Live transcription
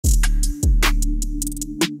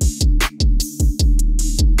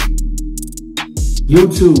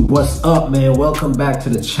YouTube, what's up, man? Welcome back to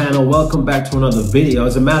the channel. Welcome back to another video.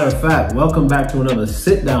 As a matter of fact, welcome back to another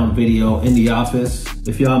sit-down video in the office.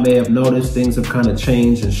 If y'all may have noticed, things have kind of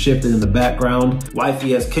changed and shifted in the background.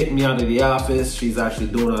 Wifey has kicked me out of the office. She's actually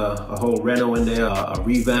doing a whole reno in there, a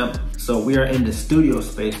revamp. So we are in the studio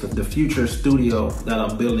space, the future studio that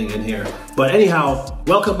I'm building in here. But anyhow,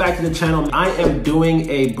 welcome back to the channel. I am doing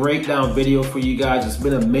a breakdown video for you guys. It's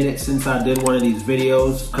been a minute since I did one of these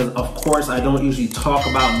videos because, of course, I don't usually talk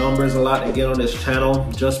about numbers a lot again on this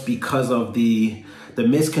channel just because of the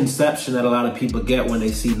misconception that a lot of people get when they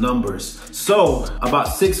see numbers. So about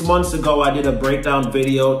 6 months ago, I did a breakdown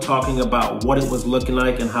video talking about what it was looking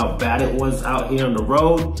like and how bad it was out here on the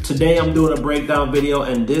road. Today, I'm doing a breakdown video,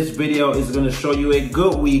 and this video is gonna show you a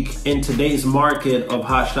good week in today's market of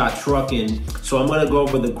hotshot trucking. So I'm gonna go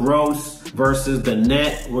over the gross versus the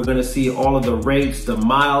net. We're gonna see all of the rates, the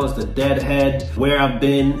miles, the deadhead, where I've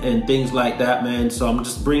been, and things like that, man. So I'm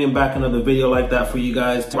just bringing back another video like that for you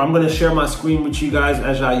guys. I'm gonna share my screen with you guys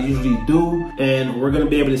as I usually do, and we're gonna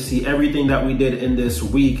be able to see everything that we did in this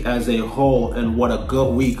week as a whole and what a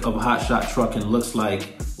good week of hotshot trucking looks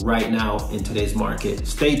like right now in today's market.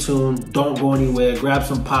 Stay tuned, don't go anywhere. Grab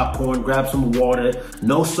some popcorn, grab some water,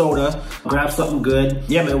 no soda, grab something good.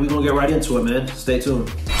 Yeah, man, we're gonna get right into it, man. Stay tuned.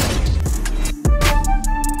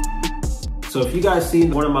 So if you guys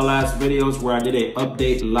seen one of my last videos where I did an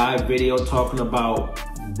update live video talking about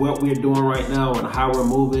what we're doing right now and how we're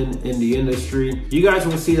moving in the industry, you guys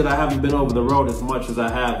will see that I haven't been over the road as much as I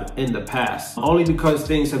have in the past. Only because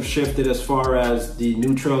things have shifted as far as the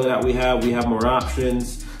new trailer that we have more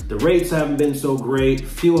options. The rates haven't been so great.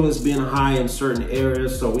 Fuel has been high in certain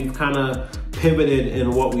areas, so we've kind of pivoted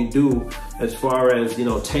in what we do as far as, you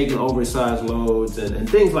know, taking oversized loads and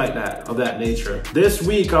things like that, of that nature. This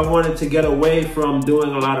week, I wanted to get away from doing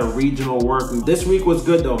a lot of regional work. This week was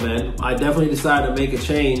good though, man. I definitely decided to make a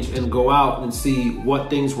change and go out and see what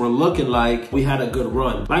things were looking like. We had a good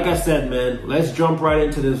run. Like I said, man, let's jump right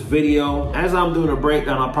into this video. As I'm doing a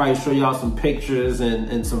breakdown, I'll probably show y'all some pictures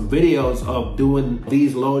and some videos of doing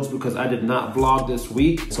these loads because I did not vlog this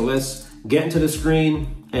week. So let's get into the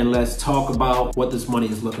screen and let's talk about what this money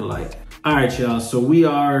is looking like. All right, y'all, so we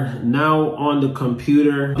are now on the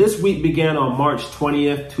computer. This week began on March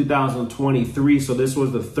 20th, 2023. So this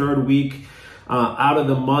was the third week out of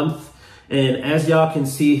the month. And as y'all can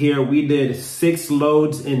see here, we did 6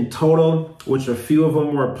 loads in total, which a few of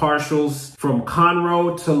them were partials from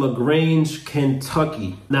Conroe to LaGrange,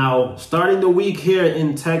 Kentucky. Now, starting the week here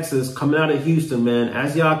in Texas, coming out of Houston, man,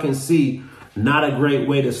 as y'all can see, not a great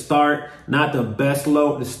way to start, not the best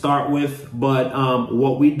load to start with, but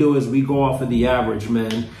what we do is we go off of the average,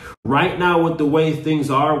 man. Right now, with the way things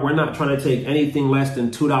are, we're not trying to take anything less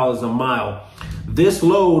than $2 a mile. This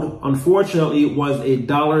load, unfortunately, was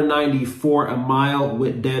 $1.94 a mile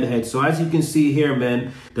with deadhead. So as you can see here,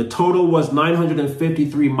 man, the total was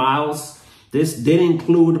 953 miles. This did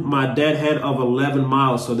include my deadhead of 11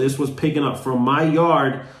 miles. So this was picking up from my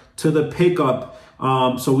yard to the pickup.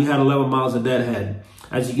 So we had 11 miles of deadhead.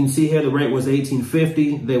 As you can see here, the rate was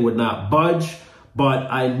 $18.50. They would not budge,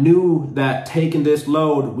 but I knew that taking this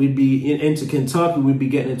load, we'd be into Kentucky, we'd be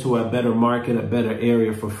getting into a better market, a better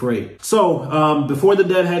area for freight. So before the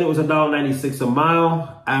deadhead, it was $1.96 a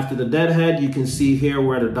mile. After the deadhead, you can see here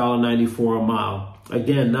we're at $1.94 a mile.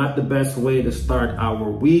 Again, not the best way to start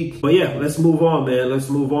our week. But yeah, let's move on, man. Let's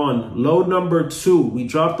move on. Load number 2. We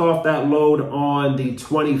dropped off that load on the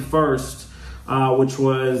 21st. Which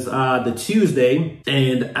was the Tuesday.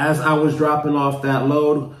 And as I was dropping off that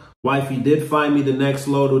load, wifey did find me the next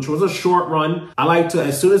load, which was a short run. I like to,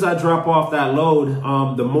 as soon as I drop off that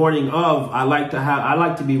load, the morning of, I like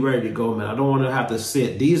to be ready to go, man. I don't want to have to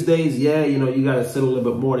sit. These days, yeah, you know, you got to sit a little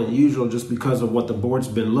bit more than usual just because of what the board's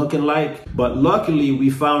been looking like. But luckily, we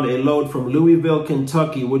found a load from Louisville,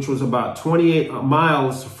 Kentucky, which was about 28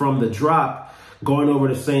 miles from the drop, going over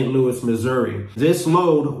to St. Louis, Missouri. This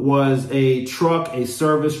load was a truck, a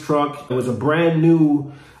service truck. It was a brand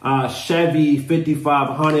new Chevy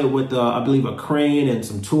 5500 with, I believe, a crane and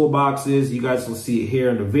some toolboxes. You guys will see it here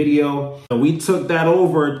in the video. And we took that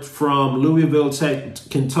over from Louisville,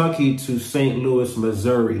 Kentucky to St. Louis,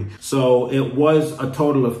 Missouri. So it was a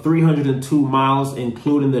total of 302 miles,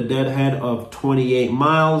 including the deadhead of 28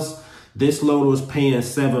 miles. This load was paying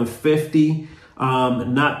 $750.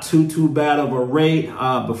 Not too bad of a rate.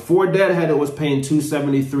 Before deadhead, it was paying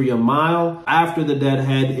 $273 a mile. After the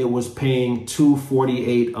deadhead, it was paying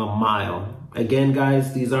 $248 a mile. Again,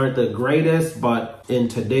 guys, these aren't the greatest, but in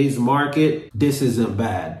today's market, this isn't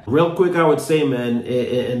bad. Real quick, I would say, man,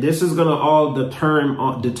 and this is gonna all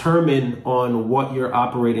determine on what your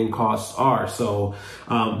operating costs are. So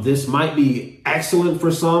this might be excellent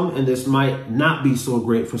for some, and this might not be so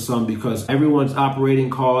great for some, because everyone's operating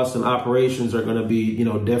costs and operations are gonna be, you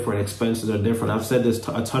know, different. Expenses are different. I've said this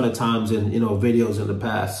a ton of times in, you know, videos in the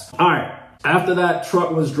past. All right. After that truck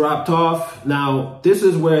was dropped off, now this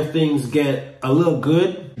is where things get a little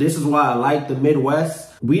good. This is why I like the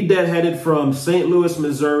Midwest. We deadheaded from St. Louis,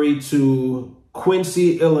 Missouri to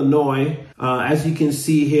Quincy, Illinois. As you can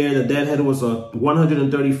see here, the deadhead was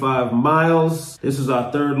 135 miles. This is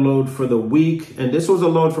our third load for the week. And this was a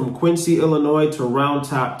load from Quincy, Illinois to Round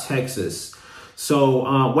Top, Texas.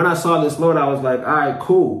 So when I saw this load, I was like, all right,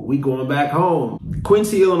 cool. We going back home.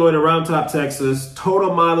 Quincy, Illinois to Round Top, Texas.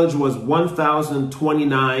 Total mileage was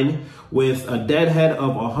 1,029 with a deadhead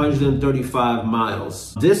of 135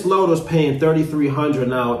 miles. This load was paying $3,300.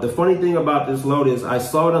 Now, the funny thing about this load is I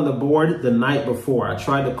saw it on the board the night before. I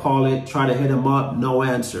tried to call it, try to hit him up, no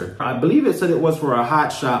answer. I believe it said it was for a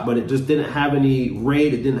Hotshot, but it just didn't have any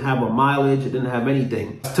rate. It didn't have a mileage. It didn't have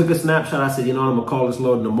anything. I took a snapshot. I said, you know, I'm gonna call this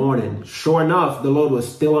load in the morning. Sure enough, the load was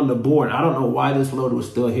still on the board. I don't know why this load was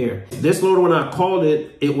still here. This load, when I called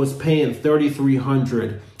it, it was paying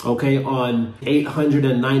 $3,300. Okay, on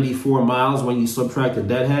 894 miles when you subtract the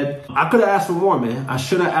deadhead. I could have asked for more, man. I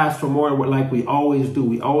should have asked for more, like we always do.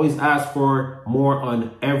 We always ask for more on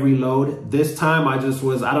every load. This time I just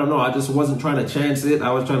wasn't trying to chance it.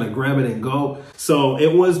 I was trying to grab it and go. So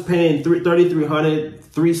it was paying $3,300,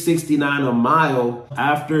 $369 a mile.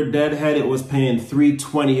 After deadhead, it was paying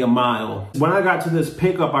 $320 a mile. When I got to this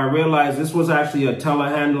pickup, I realized this was actually a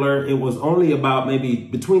telehandler. It was only about maybe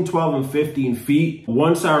between 12 and 15 feet.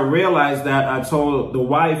 Once I realized that, I told the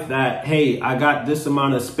wife that, hey, I got this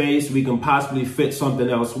amount of space. We can possibly fit something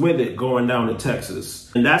else with it going down to Texas.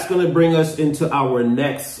 And that's going to bring us into our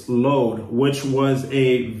next load, which was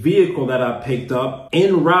a vehicle that I picked up.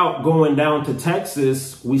 En route going down to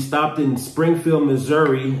Texas, we stopped in Springfield,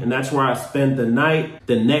 Missouri, and that's where I spent the night.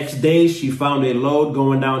 The next day, she found a load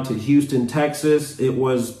going down to Houston, Texas. It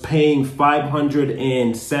was paying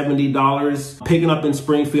 $570, picking up in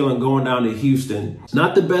Springfield and going down to Houston.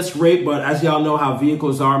 Not the best rate, but as y'all know how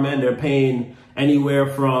vehicles are, man, they're paying anywhere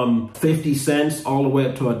from 50 cents all the way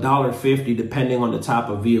up to $1.50, depending on the type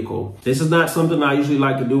of vehicle. This is not something I usually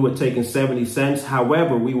like to do with taking 70 cents.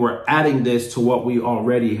 However, we were adding this to what we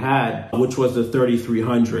already had, which was the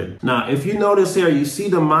 3,300. Now, if you notice here, you see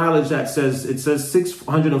the mileage that says, it says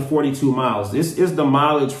 642 miles. This is the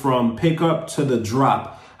mileage from pickup to the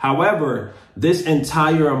drop. However, this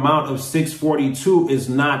entire amount of 642 is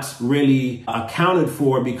not really accounted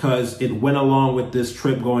for because it went along with this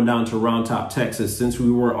trip going down to Round Top, Texas, since we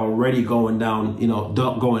were already going down,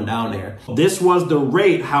 going down there. This was the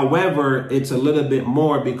rate. However, it's a little bit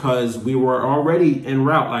more because we were already en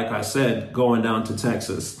route, like I said, going down to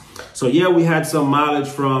Texas. So yeah, we had some mileage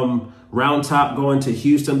from Round Top going to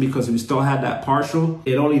Houston because we still had that partial.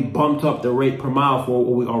 It only bumped up the rate per mile for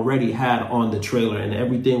what we already had on the trailer, and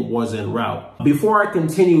everything was en route. Before I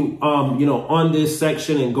continue, on this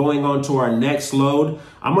section and going on to our next load,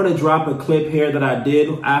 I'm going to drop a clip here that I did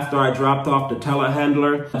after I dropped off the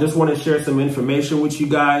telehandler. I just want to share some information with you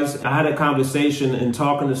guys. I had a conversation and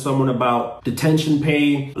talking to someone about detention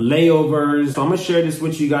pay, layovers. So I'm going to share this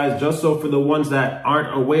with you guys just so for the ones that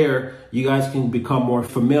aren't aware, you guys can become more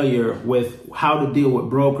familiar with how to deal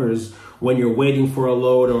with brokers when you're waiting for a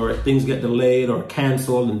load or things get delayed or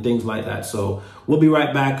canceled and things like that. So we'll be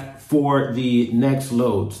right back for the next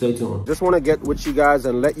load. Stay tuned. Just want to get with you guys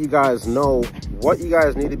and let you guys know what you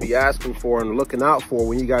guys need to be asking for and looking out for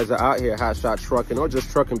when you guys are out here hotshot trucking or just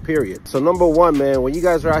trucking period. So number one, man, when you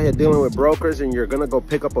guys are out here dealing with brokers and you're gonna go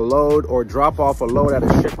pick up a load or drop off a load at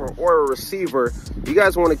a shipper or a receiver, you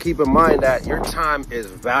guys want to keep in mind that your time is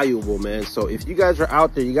valuable, man. So if you guys are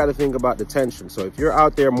out there, you got to think about detention. So if you're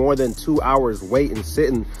out there more than 2 hours waiting,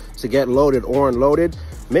 sitting to get loaded or unloaded,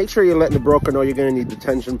 make sure you're letting the broker know you're going to need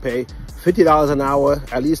detention pay, $50 an hour.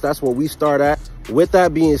 At least that's what we start at. With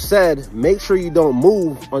that being said, make sure you don't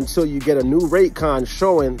move until you get a new rate con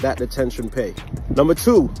showing that detention pay. Number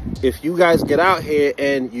two, if you guys get out here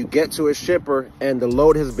and you get to a shipper and the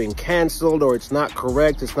load has been canceled or it's not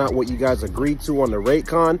correct, it's not what you guys agreed to on the rate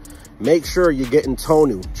con, make sure you're getting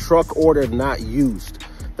TONU, truck ordered, not used.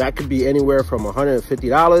 That could be anywhere from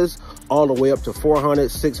 $150 all the way up to $400,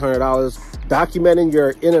 $600. Documenting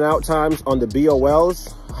your in and out times on the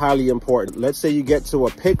BOLs, highly important. Let's say you get to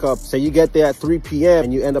a pickup, say you get there at 3 p.m.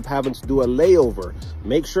 and you end up having to do a layover.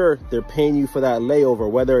 Make sure they're paying you for that layover,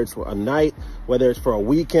 whether it's for a night, whether it's for a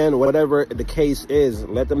weekend, whatever the case is.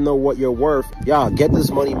 Let them know what you're worth. Y'all get this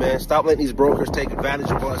money, man. Stop letting these brokers take advantage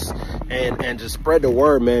of us, and just spread the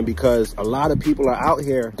word, man, because a lot of people are out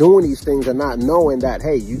here doing these things and not knowing that,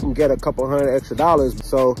 hey, you can get a couple $100 extra.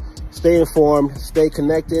 So stay informed, stay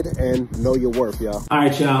connected, and know your worth, y'all. All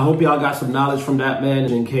right, y'all. I hope y'all got some knowledge from that,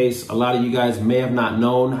 man, in case a lot of you guys may have not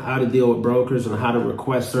known how to deal with brokers and how to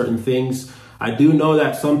request certain things. I do know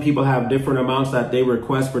that some people have different amounts that they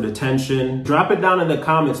request for detention. Drop it down in the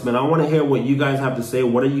comments, man. I want to hear what you guys have to say.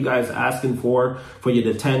 What are you guys asking for your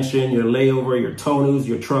detention, your layover, your tow news,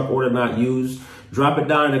 your truck order not used? Drop it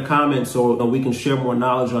down in the comments so we can share more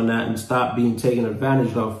knowledge on that and stop being taken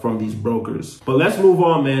advantage of from these brokers. But let's move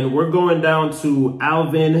on, man. We're going down to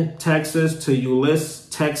Alvin, Texas, to Ulysses,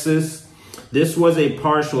 Texas. This was a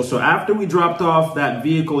partial. So after we dropped off that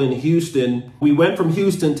vehicle in Houston, we went from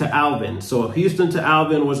Houston to Alvin. So Houston to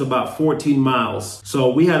Alvin was about 14 miles.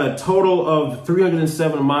 So we had a total of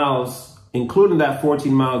 307 miles, including that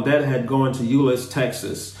 14-mile deadhead going to Ulysses,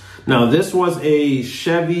 Texas. Now, this was a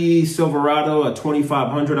Chevy Silverado, a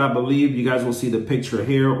 2500, I believe. You guys will see the picture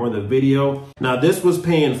here or the video. Now, this was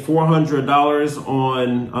paying $400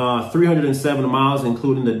 on 307 miles,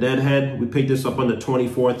 including the deadhead. We picked this up on the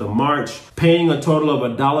 24th of March, paying a total of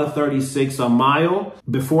 $1.36 a mile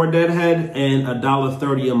before deadhead and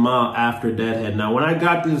 $1.30 a mile after deadhead. Now, when I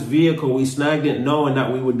got this vehicle, we snagged it knowing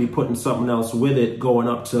that we would be putting something else with it going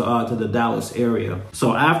up to the Dallas area.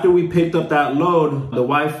 So after we picked up that load, the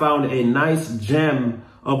wife found a nice gem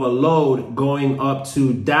of a load going up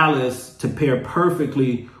to Dallas to pair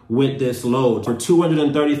perfectly with this load for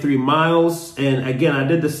 233 miles. And again, I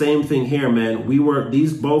did the same thing here, man.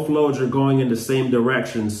 These both loads are going in the same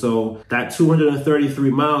direction. So that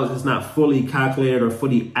 233 miles is not fully calculated or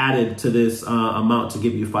fully added to this amount to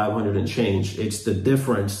give you 500 and change. It's the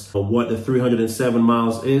difference of what the 307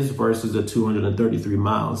 miles is versus the 233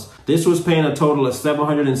 miles. This was paying a total of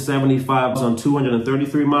 $775 on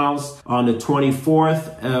 233 miles on the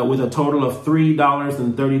 24th with a total of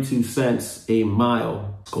 $3.32 a mile.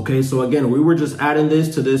 Okay, so again, we were just adding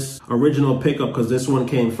this to this original pickup because this one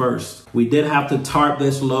came first. We did have to tarp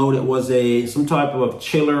this load. It was some type of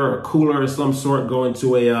chiller or cooler of some sort going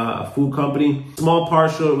to a food company. Small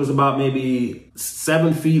partial, it was about maybe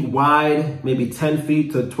 7 feet wide, maybe 10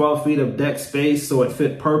 feet to 12 feet of deck space. So it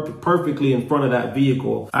fit perfectly in front of that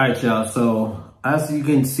vehicle. All right, y'all. So as you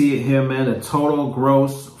can see it here, man, the total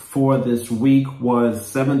gross for this week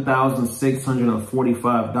was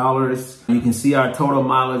 $7,645. You can see our total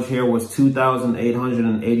mileage here was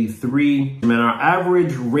 2,883. And our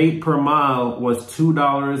average rate per mile was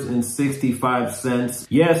 $2.65.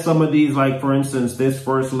 Yes, some of these, like for instance, this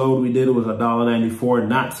first load we did, it was $1.94.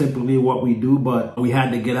 Not typically what we do, but we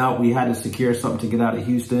had to get out. We had to secure something to get out of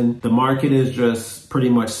Houston. The market is just pretty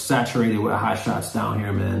much saturated with Hotshots down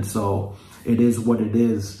here, man. So it is what it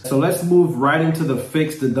is. So let's move right into the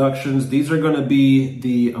fixed deductions. These are going to be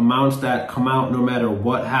the amounts that come out no matter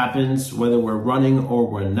what happens, whether we're running or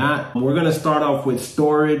we're not. We're going to start off with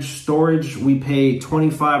storage. Storage, we pay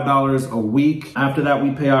 $25 a week. After that, we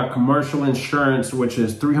pay our commercial insurance, which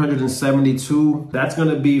is $372. That's going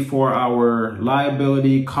to be for our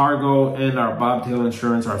liability, cargo, and our bobtail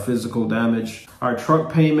insurance, our physical damage. Our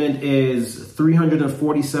truck payment is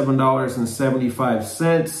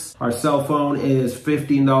 $347.75. Our cell phone is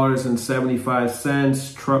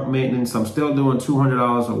 $15.75. Truck maintenance, I'm still doing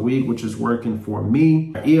 $200 a week, which is working for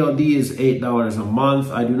me. Our ELD is $8 a month.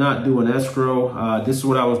 I do not do an escrow. This is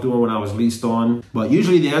what I was doing when I was leased on. But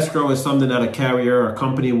usually the escrow is something that a carrier or a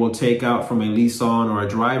company will take out from a lease-on or a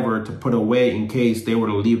driver to put away in case they were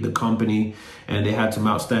to leave the company and they had some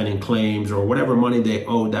outstanding claims or whatever money they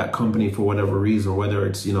owed that company for whatever reason, whether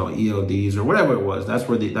it's, ELDs or whatever it was. That's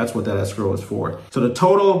what that escrow is for. So the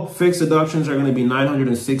total fixed deductions are going to be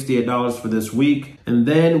 $968 for this week. And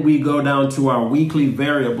then we go down to our weekly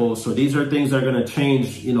variables. So these are things that are going to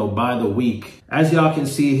change, by the week. As y'all can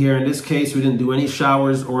see here, in this case, we didn't do any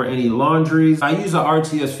showers or any laundries. I use an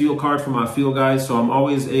RTS fuel card for my fuel guys, so I'm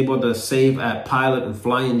always able to save at Pilot and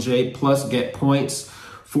Flying J, plus get points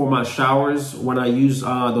for my showers when I use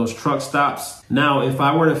those truck stops. Now, if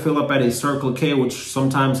I were to fill up at a Circle K, which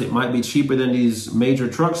sometimes it might be cheaper than these major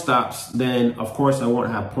truck stops, then of course I won't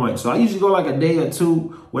have points. So I usually go like a day or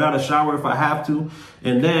two without a shower if I have to.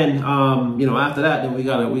 And then, after that, then we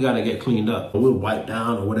gotta get cleaned up. We'll wipe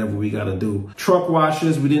down or whatever we gotta do. Truck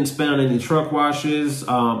washes, we didn't spend on any truck washes.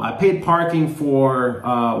 I paid parking for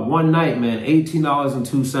one night, man,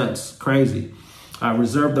 $18.02, crazy. I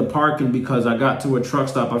reserved the parking because I got to a truck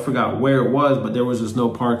stop. I forgot where it was, but there was just no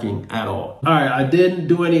parking at all. All right, I didn't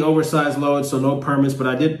do any oversized loads, so no permits, but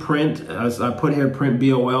I did print. As I put here, print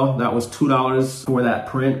BOL. That was $2 for that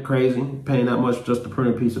print. Crazy, paying that much just to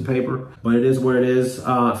print a piece of paper, but it is where it is.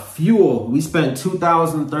 Fuel, we spent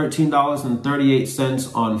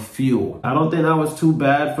 $2,013.38 on fuel. I don't think that was too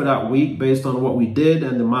bad for that week based on what we did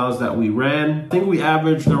and the miles that we ran. I think we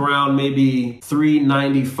averaged around maybe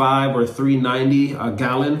 $3.95 or $3.90 a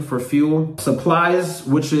gallon for fuel. Supplies,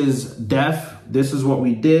 which is DEF, this is what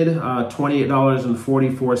we did,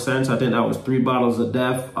 $28.44. I think that was 3 bottles of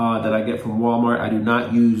DEF that I get from Walmart. I do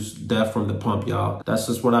not use DEF from the pump, y'all. That's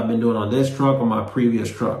just what I've been doing on this truck or my previous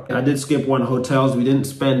truck. I did skip one hotels. We didn't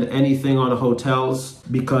spend anything on hotels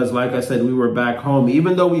because, like I said, we were back home.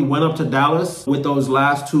 Even though we went up to Dallas with those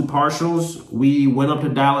last 2 partials, we went up to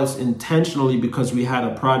Dallas intentionally because we had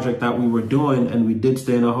a project that we were doing and we did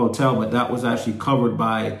stay in a hotel, but that was actually covered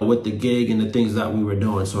by with the gig and the things that we were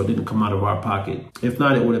doing. So it didn't come out of our pocket. If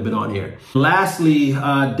not, it would have been on here. Lastly,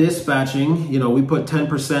 dispatching. You know, we put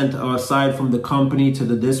 10% aside from the company to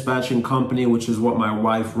the dispatching company, which is what my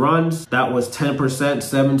wife runs. That was 10%,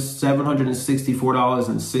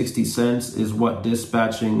 $764.60 is what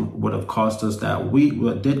dispatching would have cost us that week.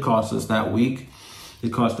 What did cost us that week?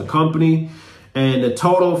 It cost the company. And the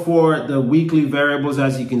total for the weekly variables,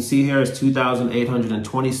 as you can see here, is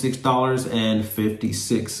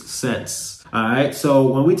 $2,826.56. All right,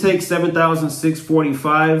 so when we take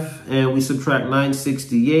 7,645 and we subtract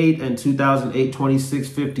 968 and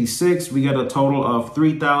 2,826.56, we get a total of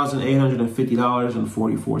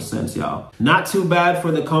 $3,850.44, y'all. Not too bad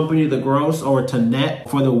for the company to gross or to net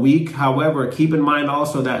for the week. However, keep in mind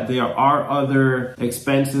also that there are other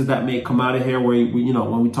expenses that may come out of here where we, you know,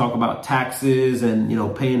 when we talk about taxes and, you know,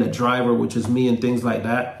 paying a driver, which is me and things like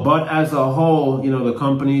that. But as a whole, you know, the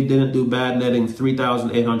company didn't do bad, netting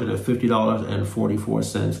 $3,850.44.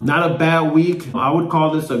 Not a bad week. I would call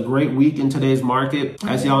this a great week in today's market.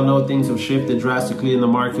 As y'all know, things have shifted drastically in the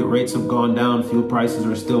market. Rates have gone down. Fuel prices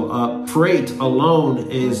are still up. Freight alone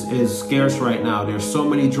is scarce right now. There's so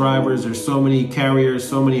many drivers. There's so many carriers,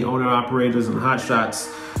 so many owner operators and hotshots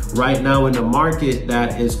right now in the market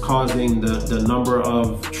that is causing the number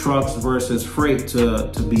of trucks versus freight to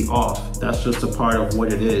be off. That's just a part of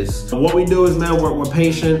what it is. So what we do is, man, we're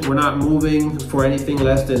patient. We're not moving for anything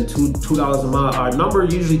less than $2 a mile. Our number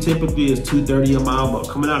usually typically is $2.30 a mile, but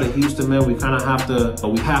coming out of Houston, man, we kind of have to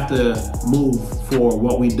move for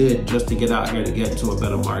what we did just to get out here to get into a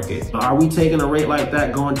better market. Are we taking a rate like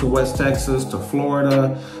that going to West Texas, to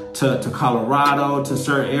Florida, to Colorado, to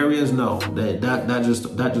certain areas? No,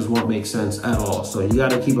 that just won't make sense at all. So you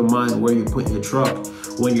got to keep in mind where you put your truck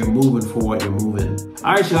when you're moving for what you're moving.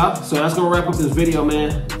 All right, y'all. So that's gonna wrap up this video,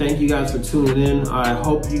 man. Thank you guys for tuning in. I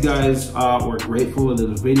hope you guys were grateful of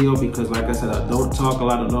this video because, like I said, I don't talk a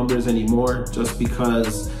lot of numbers anymore just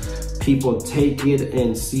because people take it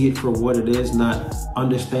and see it for what it is, not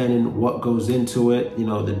understanding what goes into it. You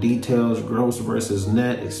know, the details, gross versus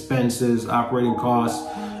net, expenses, operating costs,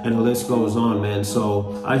 and the list goes on, man. So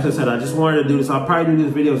like I said, I just wanted to do this. I'll probably do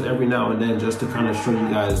these videos every now and then just to kind of show you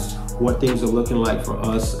guys what things are looking like for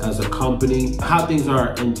us as a company, how things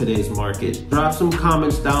are in today's market. Drop some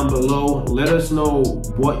comments down below. Let us know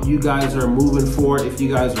what you guys are moving for, if you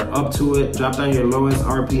guys are up to it. Drop down your lowest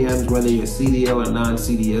RPMs, whether you're CDL or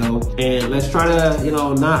non-CDL. And let's try to, you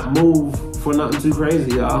know, not move for nothing too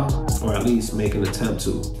crazy, y'all, or at least make an attempt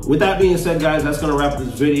to. With that being said, guys, that's gonna wrap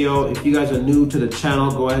this video. If you guys are new to the channel,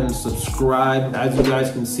 go ahead and subscribe. As you guys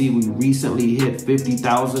can see, we recently hit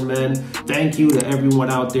 50,000, man. Thank you to everyone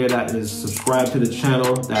out there that is subscribed to the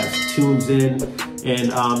channel, that tunes in,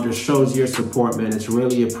 and just shows your support, man. It's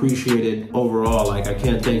really appreciated overall. Like, I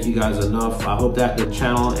can't thank you guys enough. I hope that the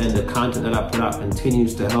channel and the content that I put out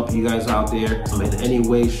continues to help you guys out there in any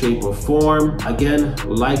way, shape, or form. Again,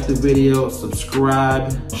 like the video,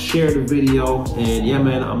 subscribe, share the video, and yeah,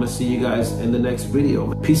 man, I'm gonna see you guys in the next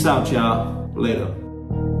video. Peace out, y'all. Later.